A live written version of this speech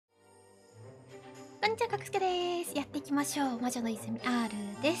こんにちは、かくすけです。やっていきましょう。魔女の泉 R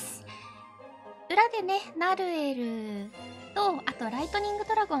です。裏でね、ナルエルと、あとライトニング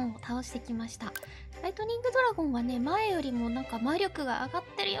ドラゴンを倒してきました。ライトニングドラゴンはね、前よりもなんか魔力が上がっ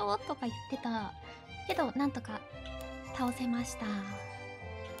てるよとか言ってたけど、なんとか倒せました。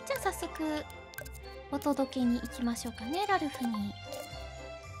じゃあ早速、お届けに行きましょうかね、ラルフに。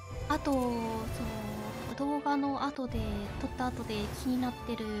あと、そう、動画の後で、撮った後で気になっ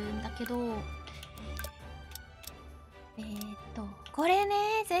てるんだけど、これね、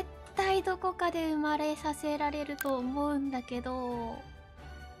絶対どこかで生まれさせられると思うんだけど、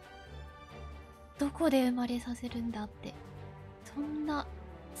どこで生まれさせるんだって。そんな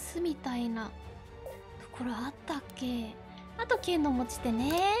巣みたいなところあったっけ？あと剣の持ち手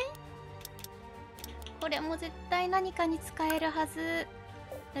ね。これも絶対何かに使えるはず。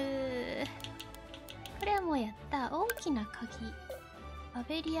これはもうやった。大きな鍵。バ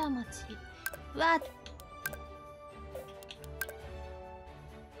ベリア町。うわっ、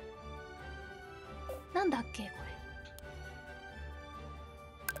なんだっけこれ。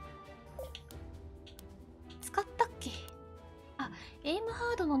使ったっけ？あ、エイム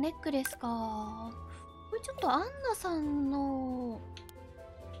ハードのネックレスか。これちょっとアンナさんの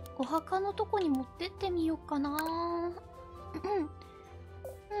お墓のとこに持ってってみようかな。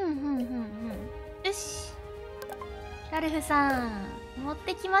よし。ラルフさん、持っ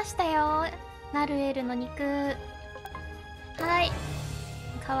てきましたよ。ナルエルの肉。はい。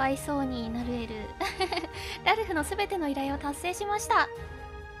かわいそうにナルエル。ラルフのすべての依頼を達成しました。あ、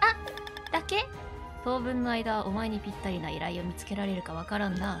だけ？当分の間、お前にぴったりな依頼を見つけられるかわから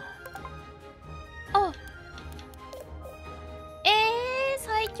んな。あ、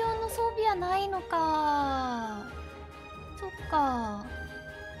最強の装備はないのか。そっか。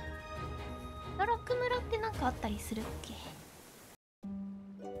奈落村ってなんかあったりするっけ？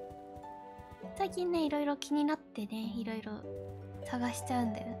最近ね、いろいろ気になってね、いろいろ探しちゃう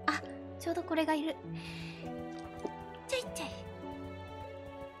んだよ。あ、ちょうどこれがいる。ちょいちょい。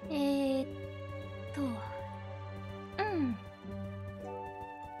こ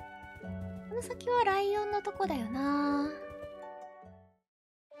の先はライオンのとこだよな。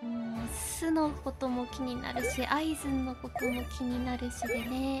巣のことも気になるし、アイズンのことも気になるしで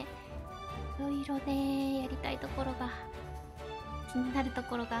ね、いろいろね、やりたいところが、気になると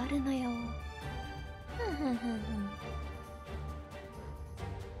ころがあるのよ。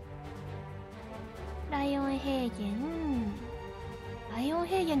ライオン平原。ライオン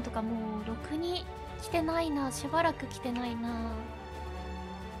平原とかもうろくに来てないな。しばらく来てないな。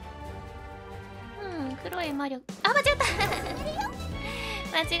黒い魔力。あ、間違った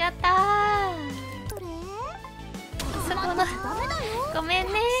間違ったそこのごめん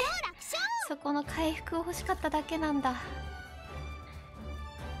ね。そこの回復欲しかっただけなんだ。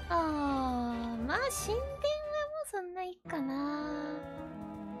まあ神殿はもうそんないいかな。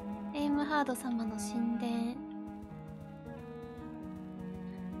エイムハード様の神殿。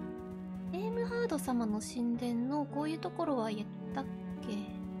エイムハード様の神殿のこういうところは言ったっけ？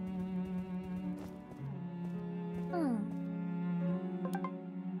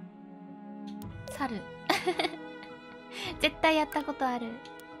猿絶対やったことある。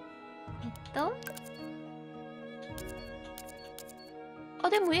あ、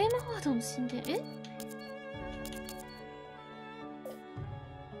でもエイムハードの神殿、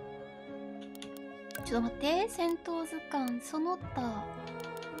ちょっと待って、戦闘図鑑、その他。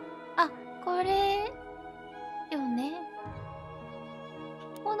あ、これよね。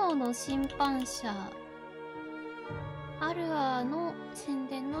炎の審判者。アルアの神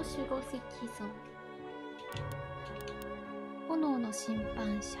殿の守護石像。炎の審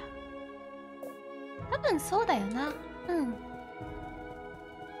判者。多分そうだよな。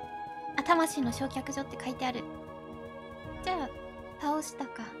あ、魂の焼却所って書いてある。じゃあ、倒した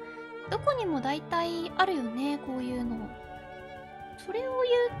か。どこにも大体あるよね、こういうの。それを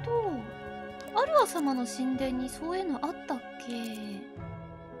言うと、アルア様の神殿にそういうのあったっけ？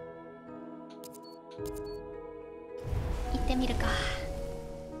行ってみるか。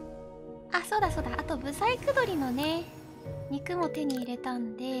あ、そうだそうだ。あと、ブサイク鳥のね、肉も手に入れた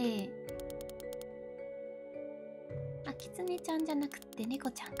んで、あ、キツネちゃんじゃなくって猫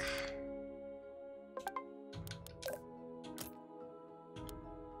ちゃんか。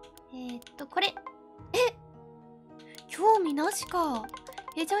これ。興味なしか。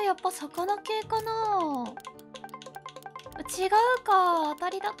じゃあやっぱ魚系かな。違うか。当た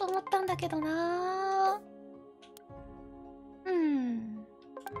りだと思ったんだけどな。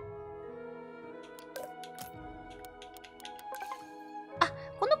あ、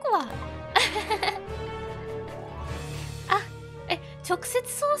この子はあ、直接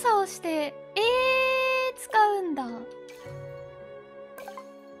操作をして、使うんだ。や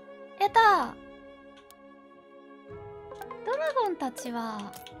ったー。ドラゴンたち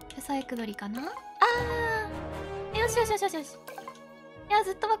はブサイク鳥かな。よしよしよしよしよし。いや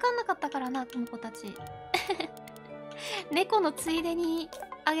ずっと分かんなかったからなこの子たち。猫のついでに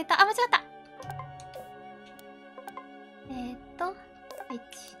あげた。間違った。はい。あ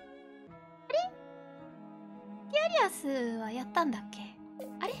れギアリアスはやったんだっけ。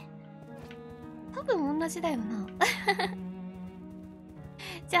あれ多分同じだよな。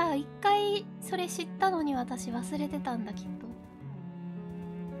じゃあ一回それ知ったのに私忘れてたんだきっと。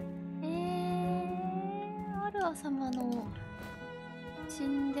アルア様の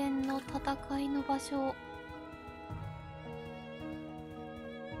神殿の戦いの場所。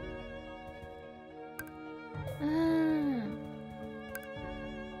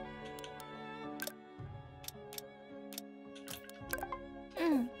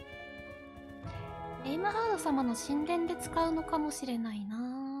レイムハード様の神殿で使うのかもしれない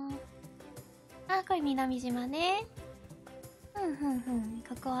な。これ南島ね。こ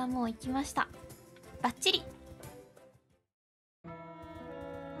こはもう行きました。バッチリ。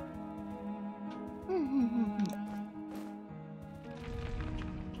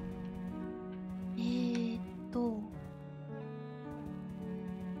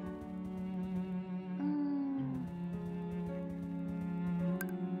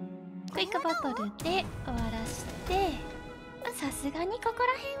クイックバトルで終わらして、さすがにここ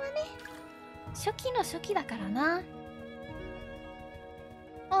ら辺はね初期の初期だからな。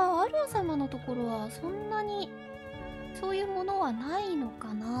アルア様のところはそんなにそういうものはないの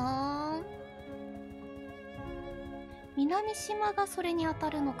かな。南島がそれに当た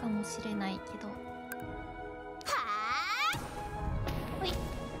るのかもしれないけど。ほい。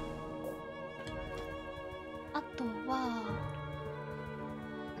あとは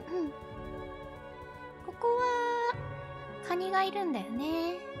ここはカニがいるんだよ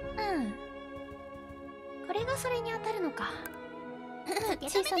ね。これがそれに当たるのか。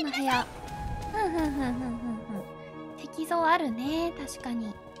小さな部屋。石像あるね、確か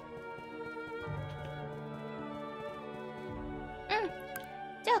に。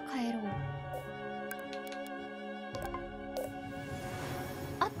じゃあ帰ろう。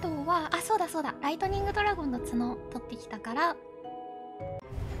あとはそうだそうだ、ライトニングドラゴンの角取ってきたから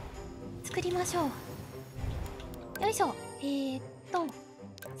作りましょう。よいしょ。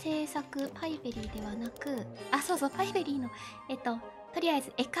制作パイベリーではなく、そうそう、パイベリーのとりあえ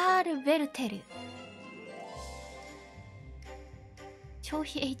ずエカール・ベルテル。消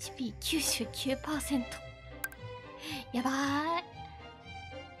費 HP99%。やば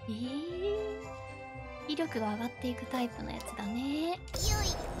ーい。威力が上がっていくタイプのやつだね。よいしょ。よい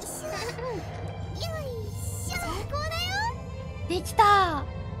しょ。成功だよ。できた。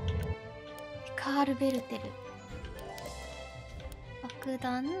エカール・ベルテル。爆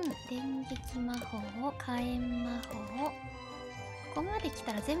弾、電撃魔法、火炎魔法。ここまで来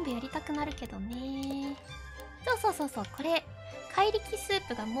たら全部やりたくなるけどね。そう、これ怪力スー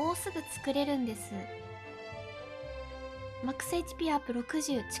プがもうすぐ作れるんです。マックス HP アップ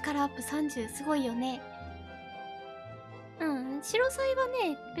60、力アップ30、すごいよね。白サイは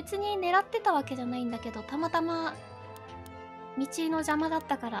ね別に狙ってたわけじゃないんだけど、たまたま道の邪魔だっ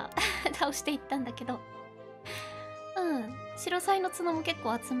たから倒していったんだけど、白サイの角も結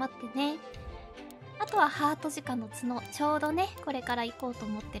構集まってね。あとはハート時間の角、ちょうどねこれから行こうと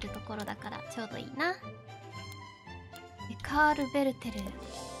思ってるところだからちょうどいいな。エカール・ベルテル。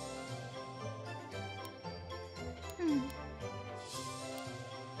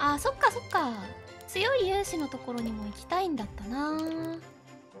そっか強い勇士のところにも行きたいんだったな。ど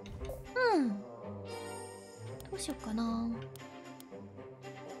うしよっかな。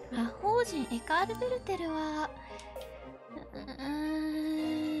魔法陣エカール・ベルテルは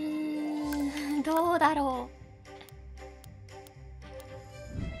どうだろう。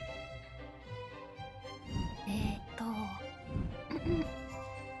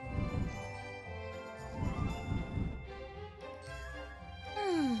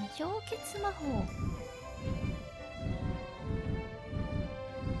氷結魔法。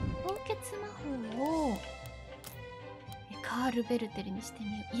氷結魔法をエカール・ベルテルにして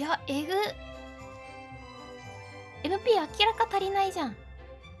みよう。いや、えぐ。MP 明らか足りないじゃん。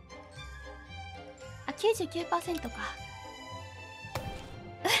99% か。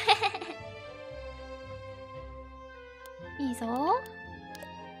いいぞ。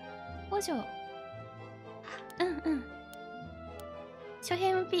補助。消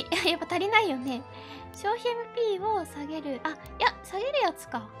費 MP やっぱ足りないよね。消費 MP を下げる。いや下げるやつ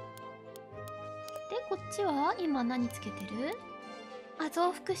か。でこっちは今何つけてる？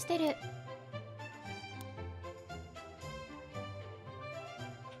増幅してる。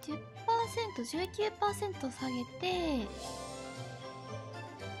19% 下げて、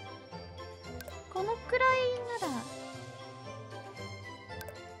このくらいなら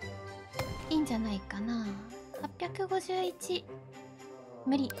いいんじゃないかな。851。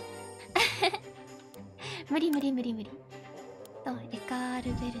無理無理無理無理無理と、エカー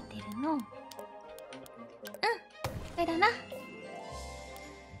ルベルテルのこれだな。よ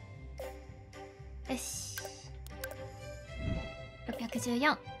し、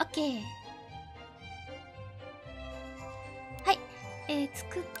614。オッケー。はい、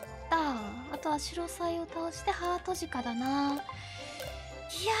作った。あとは白菜を倒してハートジカだな。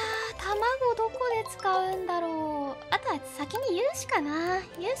いやー、卵どこで使うんだろう。あとは先に勇士かな。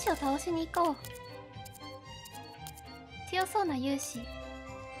勇士を倒しに行こう。強そうな勇士。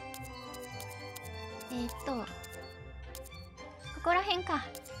ここら辺か。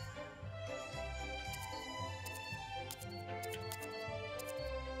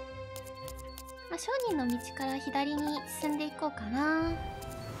まあ、商人の道から左に進んでいこうかな。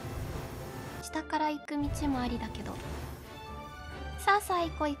下から行く道もありだけど。さあさあ、行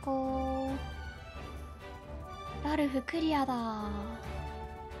こう行こう。ラルフクリアだ。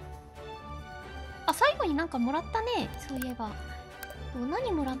あ、最後になんかもらったね。そういえば。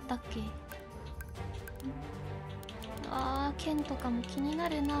何もらったっけ。あー、剣とかも気にな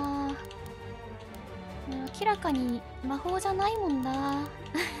るな。明らかに魔法じゃないもんな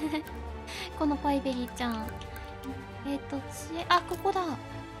このパイベリーちゃん。知恵、あ、ここだ。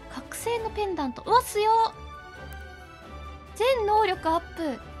覚醒のペンダント。うわ、強っ。全能力アッ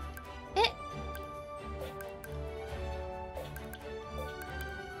プ。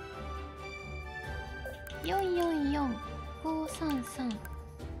444、533、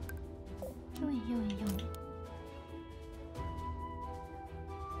444。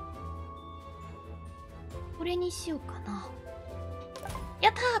これにしようかな。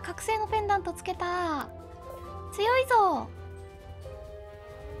やったー、覚醒のペンダントつけたー。強いぞ。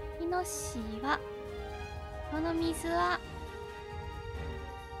イノシシはこの水は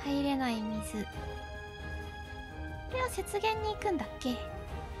入れない水。これは雪原に行くんだっけ。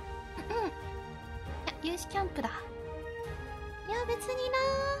有志キャンプだ。いや別にな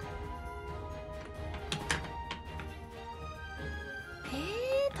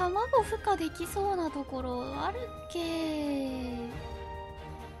ー。卵孵化できそうなところあるっけ。い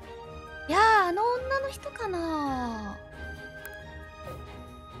やー、あの女の人かな。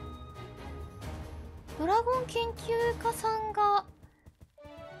ドラゴン研究家さんが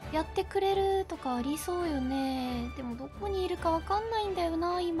やってくれるとかありそうよね。でもどこにいるかわかんないんだよ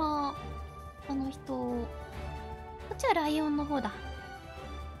な今。あの人。こっちはライオンの方だ。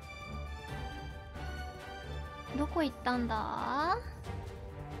どこ行ったんだ。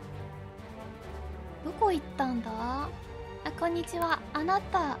どこ行ったんだ。あ、こんにちは。あな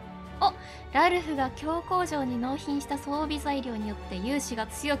た。お、ラルフが強工場に納品した装備材料によって勇士が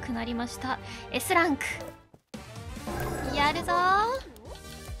強くなりました。S ランク。やるぞー。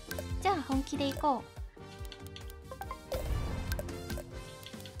じゃあ本気でいこう。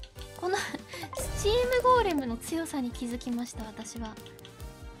このスチームゴーレムの強さに気づきました私は。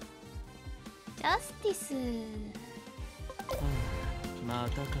ジャスティス。ま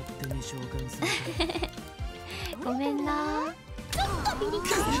た勝手に召喚されたごめんな。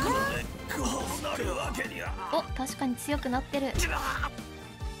お、確かに強くなってる。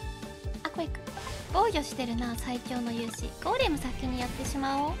あ、これ防御してるな。最強の勇士ゴーレム先にやってし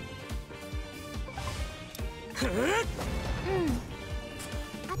まおう。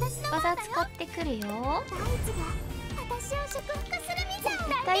技使ってくるよ。絶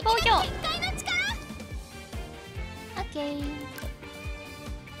対防御。オッケー。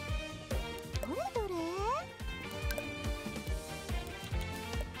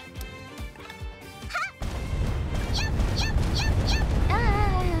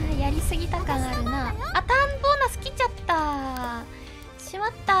やりすぎた感あるな。あ、ターンボーナス切っちゃった。しま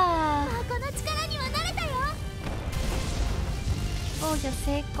った。この力には慣れたよ。防御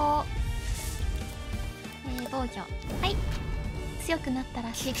成功。防御。はい。強くなった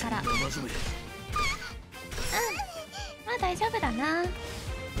らしいから。まあ大丈夫だな。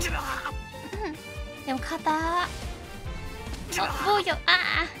でも肩。防御。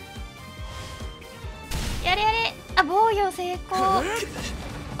やれやれ。あ、防御成功。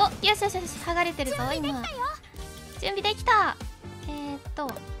お、よしよしよし、剥がれてるぞ今。準備できた。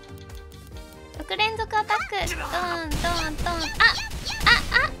6連続アタック。ドンドンドン。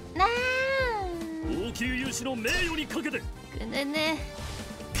なー。王宮勇士の名誉にかけて。くぬぬ。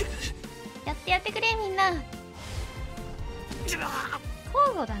やってくれみんな。交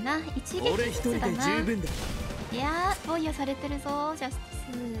互だな。一撃ずつだな。いやー、防御されてるぞジャステ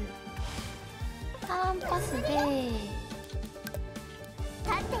ィス。ターンパスで、は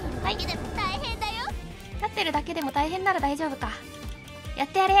い、立ってるだけでも大変なら大丈夫か。やっ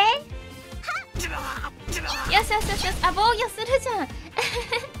てやれ。よしよしよしよし。あ、防御するじゃん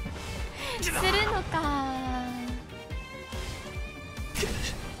するのか。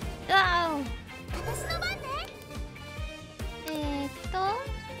うわお。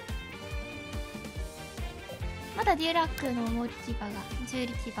まだデュラックの重力が重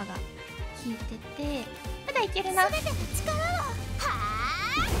力馬が効いてて、まだいけるな。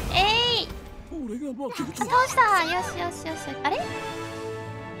えい、俺が負けると倒した。よしよしよし。あれ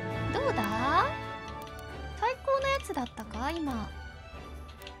どうだ、最高のやつだったか今。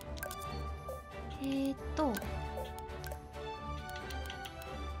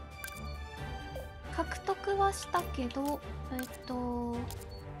獲得はしたけど、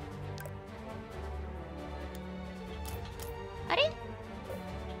あれ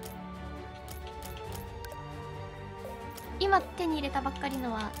今手に入れたばっかり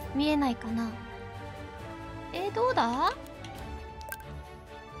のは見えないかな。どうだ、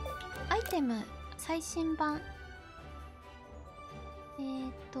アイテム最新版、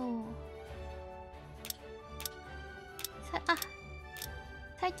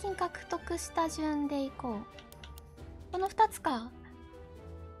最近獲得した順でいこう。この2つか。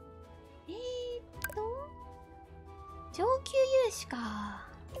上級勇士か。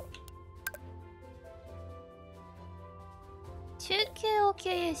中級王級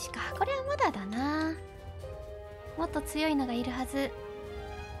勇士か。これはまだだな。もっと強いのがいるはず。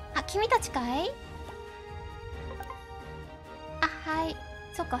あ、君たちかい。あ、はい。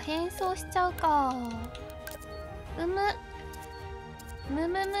そっか、変装しちゃうか。むむむ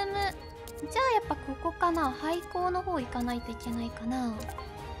む。じゃあやっぱここかな。廃校の方行かないといけないかな。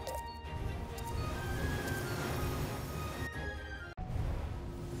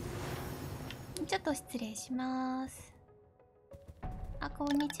ちょっと失礼します。あ、こ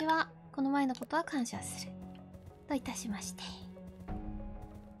んにちは。この前のことは感謝する。といたしまして。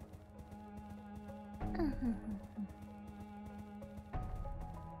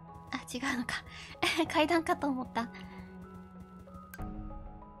あ、違うのか。階段かと思った。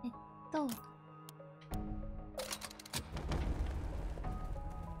よ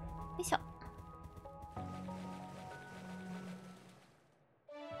いしょ。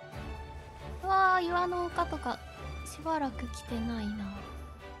うわー、岩の丘とかしばらく来てないな。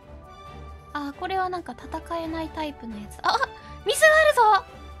あ、これはなんか戦えないタイプのやつ。あ、水があるぞ。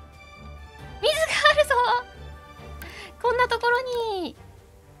水があるぞ。こんなところに。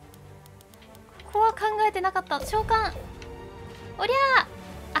ここは考えてなかった。召喚。おりゃー。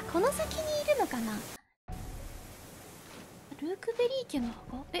あ、この先にいるのかな。ルークベリー家の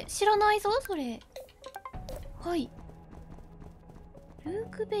墓。知らないぞそれ。はい、ルー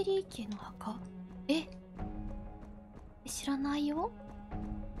クベリー家の墓。知らないよ。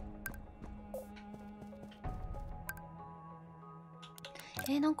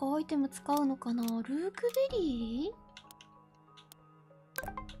なんかアイテム使うのかな。ルークベリー。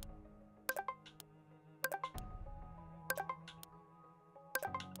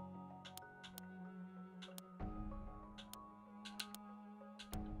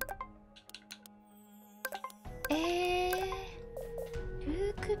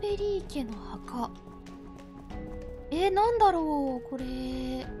ルークベリー家の墓。なんだろうこれ。ル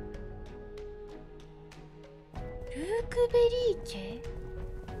ークベリー家。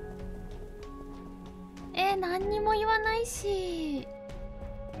何にも言わないし。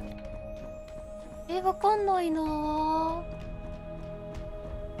わかんないなぁ。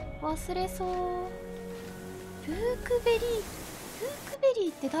忘れそう。ルークベリ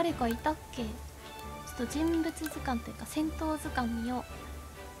ーって誰かいたっけ。ちょっと人物図鑑というか戦闘図鑑見よ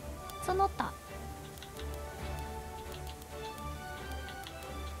う。その他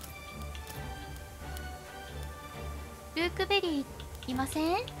ルークベリーいませ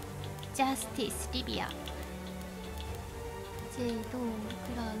ん。ジャスティスリビアジェイドク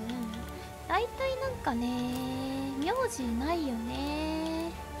ラウン。大体なんかね名字ないよ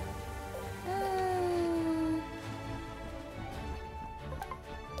ね。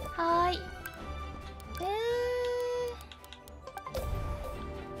はーい。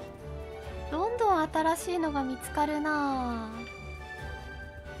どんどん新しいのが見つかるなぁ。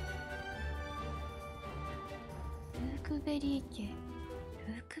ルークベリー家。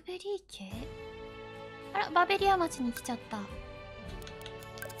ルークベリー家。あら、バベリア町に来ちゃった。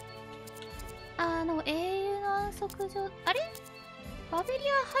英雄の安息所。あれ、バベリ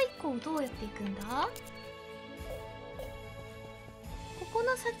ア廃校どうやって行くんだ。ここ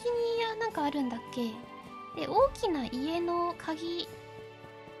の先になんかあるんだっけ。で、大きな家の鍵。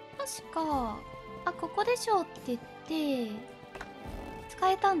確かあ、ここでしょうって言って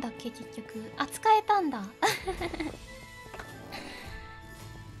使えたんだっけ結局。あ、使えたんだ。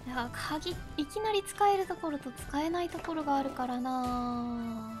いや、鍵いきなり使えるところと使えないところがあるから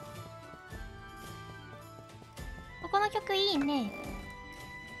な。ここの曲いいね。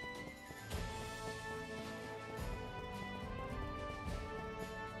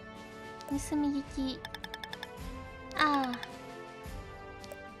盗み聞き。あ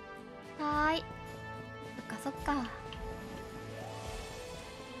あ、はーい。そっか。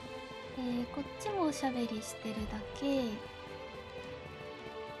こっちもおしゃべりしてるだけ。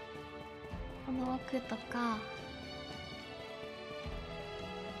この奥とか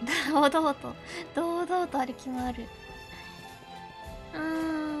堂々と歩き回る。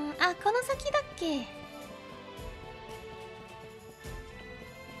あ、この先だっけ。よ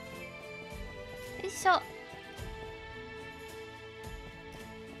いしょ。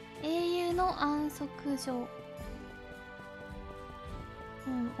英雄の安息所。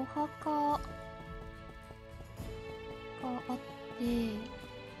お墓があって、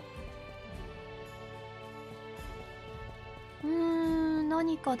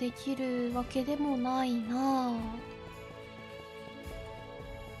何かできるわけでもないな。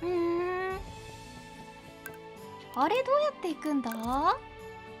あれどうやって行くんだ？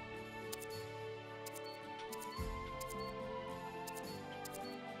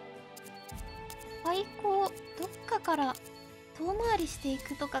どっかから遠回りしてい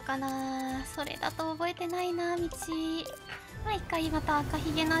くとかかな。それだと覚えてないな、道。まあ一回また赤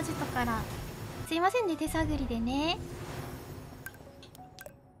ひげのアジトから。すいませんね、手探りでね。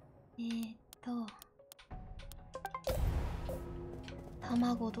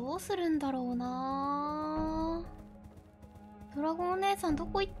卵どうするんだろうな。ドラゴンお姉さんど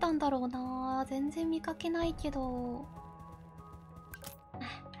こ行ったんだろうな。全然見かけないけど。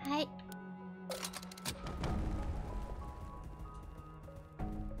はい。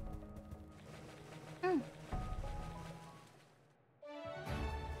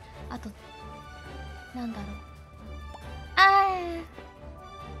あとなんだろう。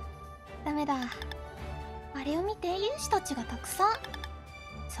ダメだ。あれを見て、勇士たちがたくさん。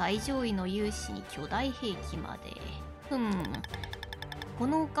最上位の勇士に巨大兵器まで。こ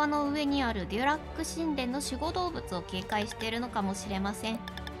の丘の上にあるデュラック神殿の守護動物を警戒しているのかもしれません。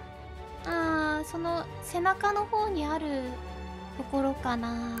その背中の方にあるところか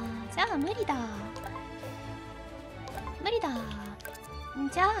な。じゃあ無理だ。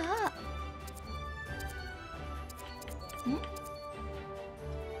じゃあ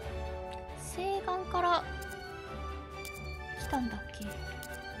西岸から来たんだっけ。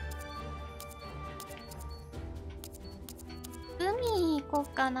海行こ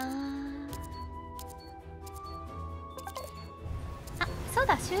うかな。あ、そう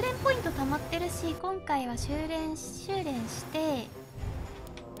だ、修練ポイント溜まってるし、今回は修練して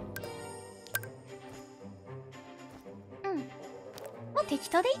もう適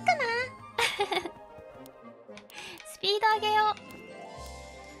当でいいかな。スピード上げよう。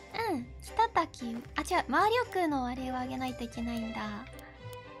北滝。違う、魔力のあれを上げないといけないんだ。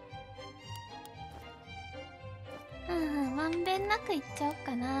まんべんなくいっちゃおう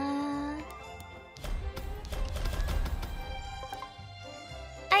かな。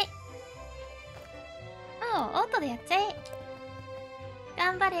はい。オートでやっちゃえ。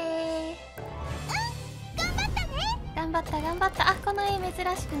頑張れー。頑張った。あ、この絵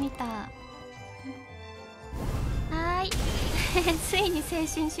珍しく見た。はーい。ついに精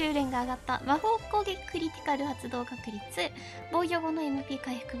神修練が上がった。魔法攻撃クリティカル発動確率、防御後の MP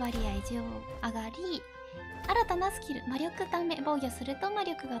回復割合上がり、新たなスキル、魔力ため。防御すると魔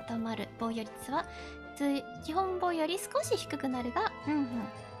力がたまる。防御率は基本防より少し低くなるが、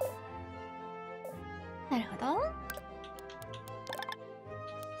なるほど。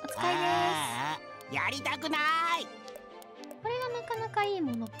お使いです。やりたくない。これがなかなかいい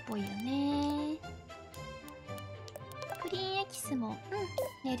ものっぽいよね。プリンエキスも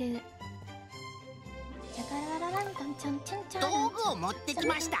寝る。じゃがらららんたんちゃんちゃんちゃん。道具を持ってき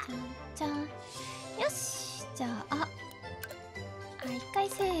ました。じゃん。よし、じゃあ一回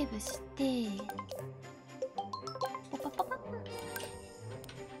セーブしてポパパパ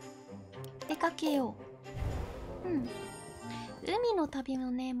出かけよう。海の旅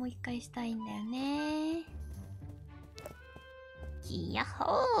もね、もう一回したいんだよね。キヤッホ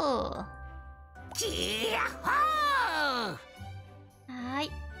ー。キヤッホー。はー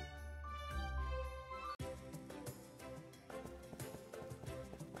い。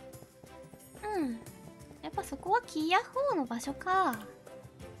やっぱそこはキヤッホーの場所か。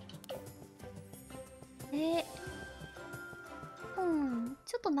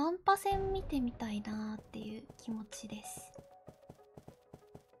ちょっとナンパ戦見てみたいなっていう気持ちです。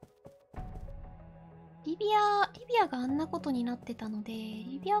リビアがあんなことになってたので、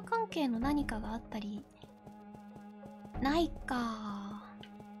リビア関係の何かがあったり。ないか。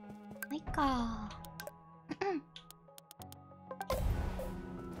ないか。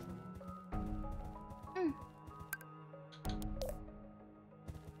うん。よ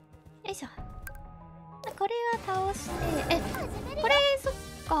いしょ。これは倒して、これ、そっ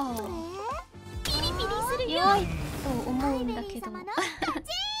か。ピリピリするよ。弱いと思うんだけど。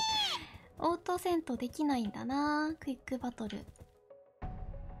オート戦闘できないんだな。クイックバトル。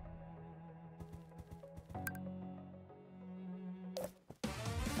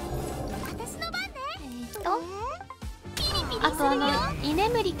私の番ね。あと居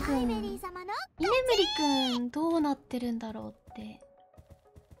眠りくん。居眠りくんどうなってるんだろうって。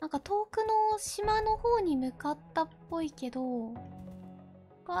なんか遠くの島の方に向かったっぽいけど、こ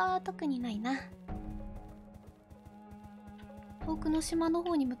こは特にないな。遠くの島の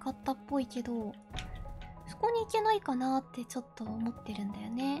方に向かったっぽいけど、そこに行けないかなってちょっと思ってるんだ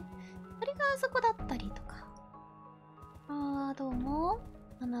よね。それがあそこだったりとか。どうも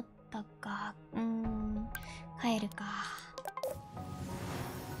あなたか。帰るか。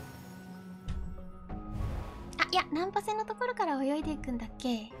いや、ナンパ船のところから泳いでいくんだっ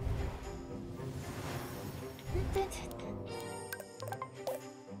け。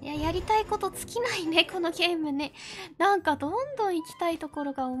いや、やりたいこと尽きないね、このゲームね。なんかどんどん行きたいとこ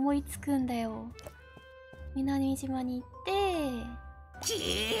ろが思いつくんだよ。南島に行って、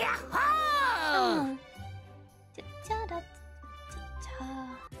キヤッホー。ちゃちゃらちゃち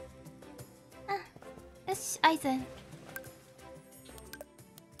ゃ。よし、アイズン。行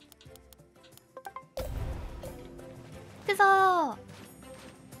くぞー。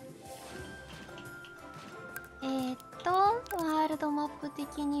ワールドマップ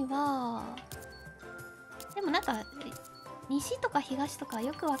的には、でもなんか西とか東とか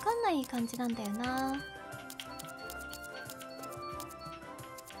よくわかんない感じなんだよな。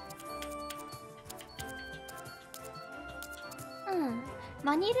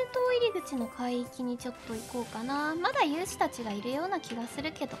マニル島入り口の海域にちょっと行こうかな。まだ勇士たちがいるような気がす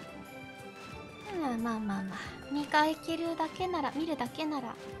るけど、まあ見かけるだけなら、見るだけな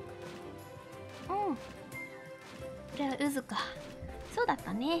ら。これは渦か。そうだっ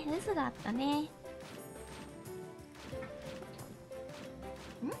たね、渦があったね。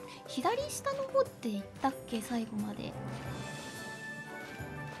左下の方って言ったっけ、最後まで。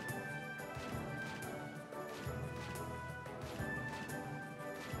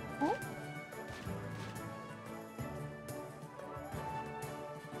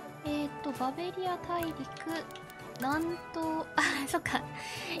バベリア大陸南東、そっか、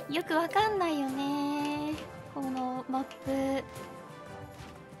よくわかんないよねこのマップ。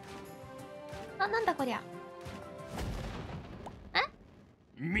なんだこりゃ。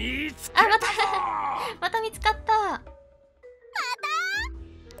見つけた。また見つかった。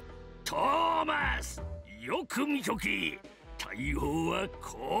トーマス、よく見とけ。大砲は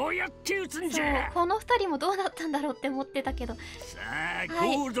こうやって撃つんじゃ。この二人もどうなったんだろうって思ってたけど。さあ、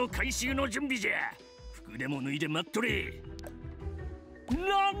ゴールド回収の準備じゃ。服でも脱いで待っとれ。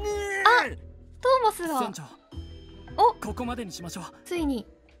なに。トーマスが。船長、ここまでにしましょう。ついに。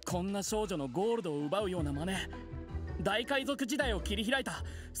こんな少女のゴールドを奪うような真似、大海賊時代を切り開いた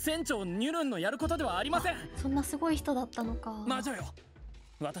船長ニュルンのやることではありません。そんなすごい人だったのか。魔女よ、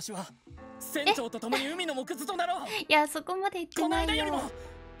私は船長と共に海の木図となろう。いや、そこまで言ってないよ。この間よりも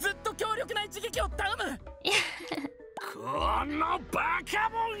ずっと強力な一撃を頼む。いやこのバカ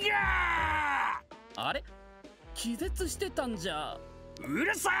モンが。あれ、気絶してたんじゃ。う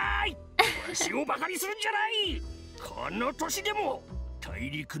るさい。わしをバカにするんじゃない。この年でも大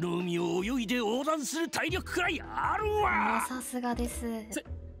陸の海を泳いで横断する体力くらいあるわ。さすがです。船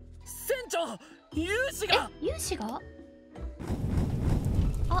長、勇士が。勇士が。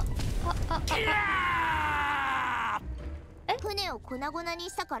船を粉々に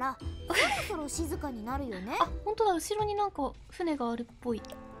したからそろそろ静かになるよね。本当だ、後ろになんか船があるっぽい。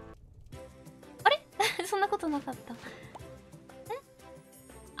あれそんなことなかった。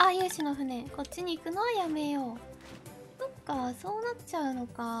勇士の船、こっちに行くのはやめよう。そっか、そうなっちゃうの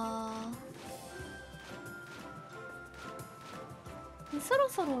か。そろ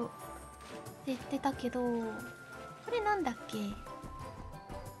そろって言ってたけど、これなんだっけ。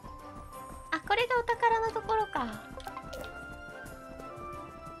これがお宝のところか。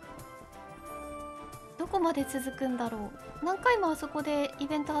どこまで続くんだろう。何回もあそこでイ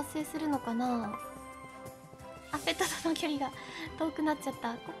ベント発生するのかな。ペットとの距離が遠くなっちゃっ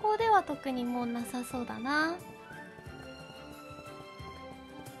た。ここでは特にもうなさそうだな。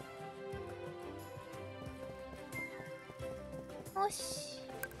よし。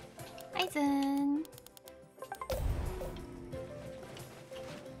はい、ずーん。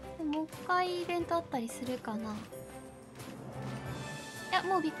もう一回イベントあったりするかな。いや、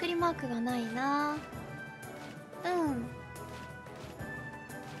もうびっくりマークがないな。うん。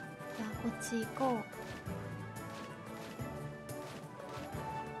じゃあこっち行こう。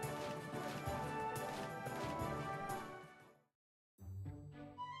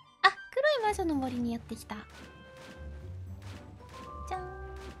あ、黒い魔女の森にやってきた。じゃん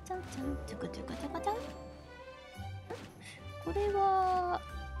じゃんじゃん、ちょこちょこちょこちょん。これは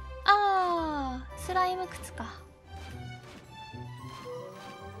スライム靴か。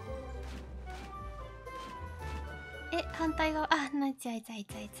反対側、なちゃいちゃい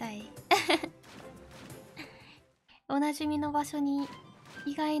ちゃいちゃい。おなじみの場所に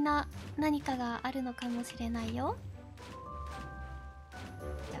意外な何かがあるのかもしれないよ。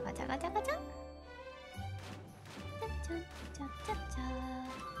じゃがじゃがじゃがじゃん。ちゃちゃちゃちゃちゃ。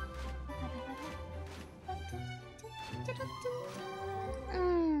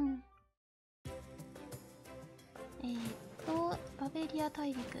バベリア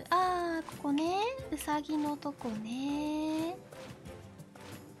大陸。ここね。ウサギのとこね。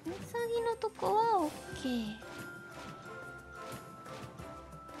ウサギのとこはオッケー。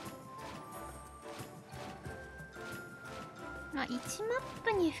まあ1マッ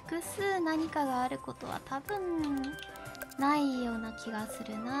プに複数何かがあることは多分ないような気がす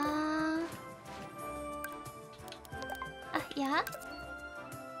るな。いや、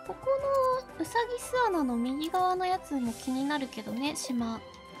ここのウサギ巣穴の右側のやつも気になるけどね、島。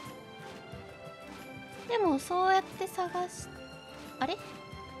でもそうやって探し、あれ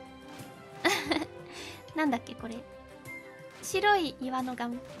なんだっけこれ。白い岩の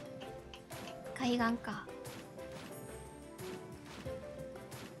海岸か。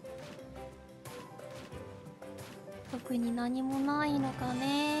特に何もないのか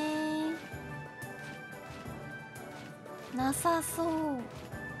ね。なさそう。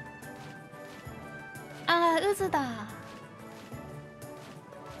渦だ。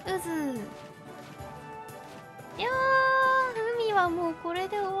渦。いやー、海はもうこれ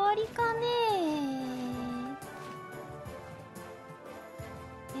で終わりかね。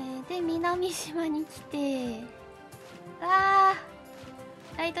で、南島に来て、ラ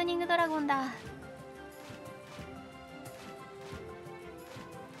イトニングドラゴンだ。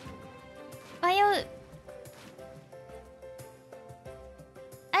迷う。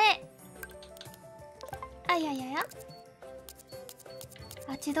いやいやや。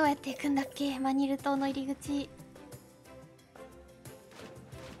あっちどうやって行くんだっけ、マニル島の入り口。い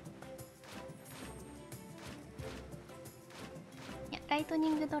や、ライトニ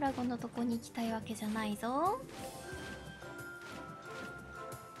ングドラゴンのとこに行きたいわけじゃないぞ。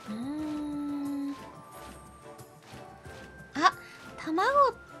卵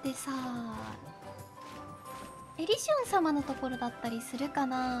ってさ、エリシオン様のところだったりするか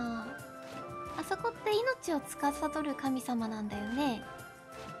な。あそこって命を司る神様なんだよね。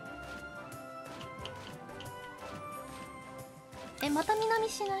また南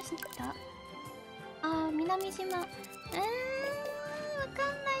島に来た。南島。わかんな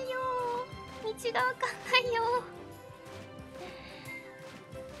いよ。道がわかんないよ。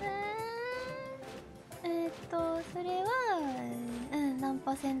それはナン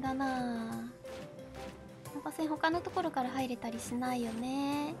パ船だな。ナンパ船他のところから入れたりしないよ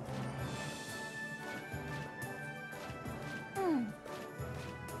ね。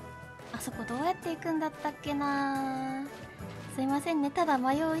あそこどうやって行くんだったっけな。すいませんね、ただ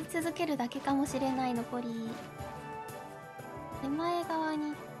迷い続けるだけかもしれない。残り手前側に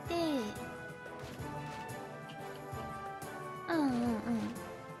行って、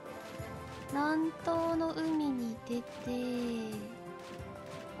南東の海に出て、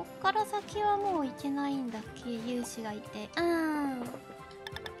こっから先はもう行けないんだっけ、勇士がいて。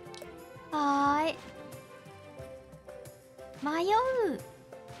はーい。迷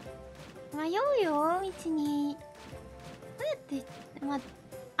うよ、道に。どうやって、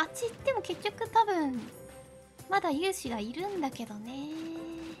あっち行っても結局多分まだ勇士がいるんだけどね。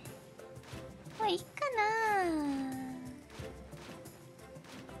もういいかな。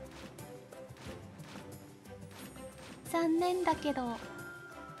残念だけども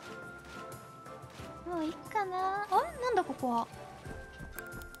ういいかな。なんだここは。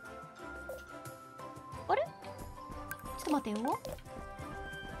あれ、ちょっと待てよ。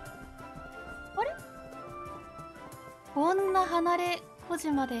あれ、こんな離れ小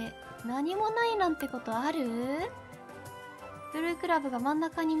島で何もないなんてことある？ブルークラブが真ん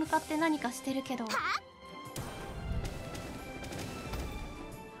中に向かって何かしてるけど。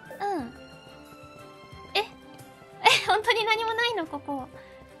本当に何もないのここ。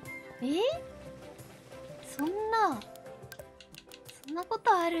そんなこ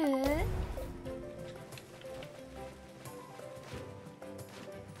とある？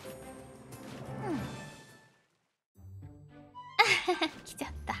来ちゃ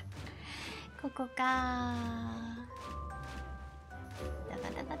った。ここかダ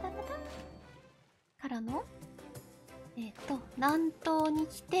ダダダダダダからの南東に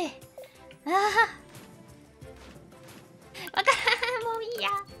来て、わからん、もういいや。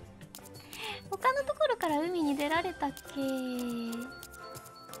他のところから海に出られたっけ？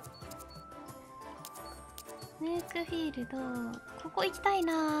ヌークフィールド、ここ行きたい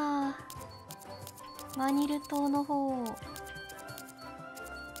な。マニル島の方。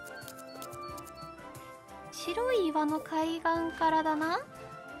白い岩の海岸からだな。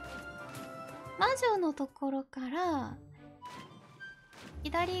魔女のところから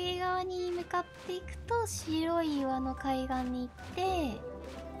左側に向かっていくと白い岩の海岸に行って、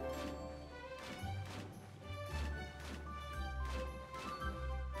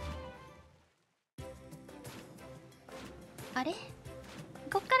あれ？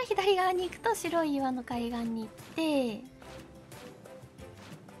こっから左側に行くと白い岩の海岸に行って、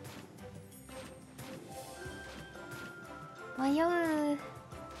迷う。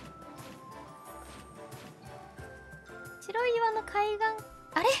白い岩の海岸、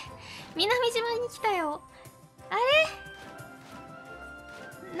あれ？南島に来たよ。あれ？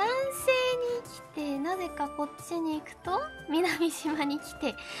南西に来て、なぜかこっちに行くと南島に来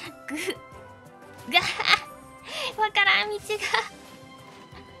て、ガーわからん道が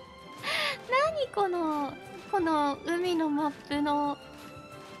何この海のマップの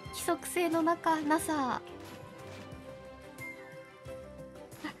規則性のなさ。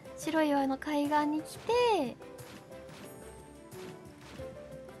白い岩の海岸に来て、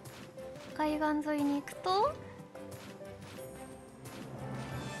海岸沿いに行くと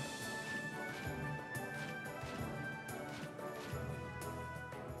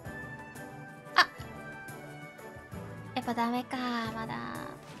やっぱダメか。まだ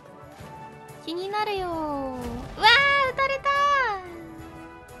気になるよ。うわー、撃たれた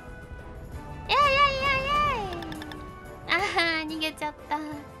ー。やい。あー、逃げちゃった。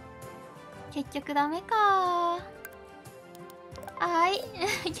結局ダメかー。はい。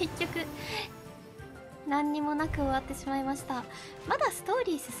結局何にもなく終わってしまいました。まだストー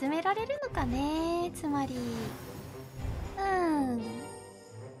リー進められるのかね。つまり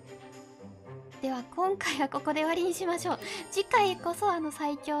では今回はここで終わりにしましょう。次回こそ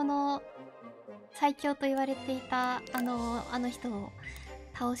最強と言われていたあの人を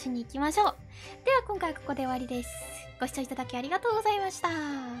倒しに行きましょう。では今回はここで終わりです。ご視聴いただきありがとうございました。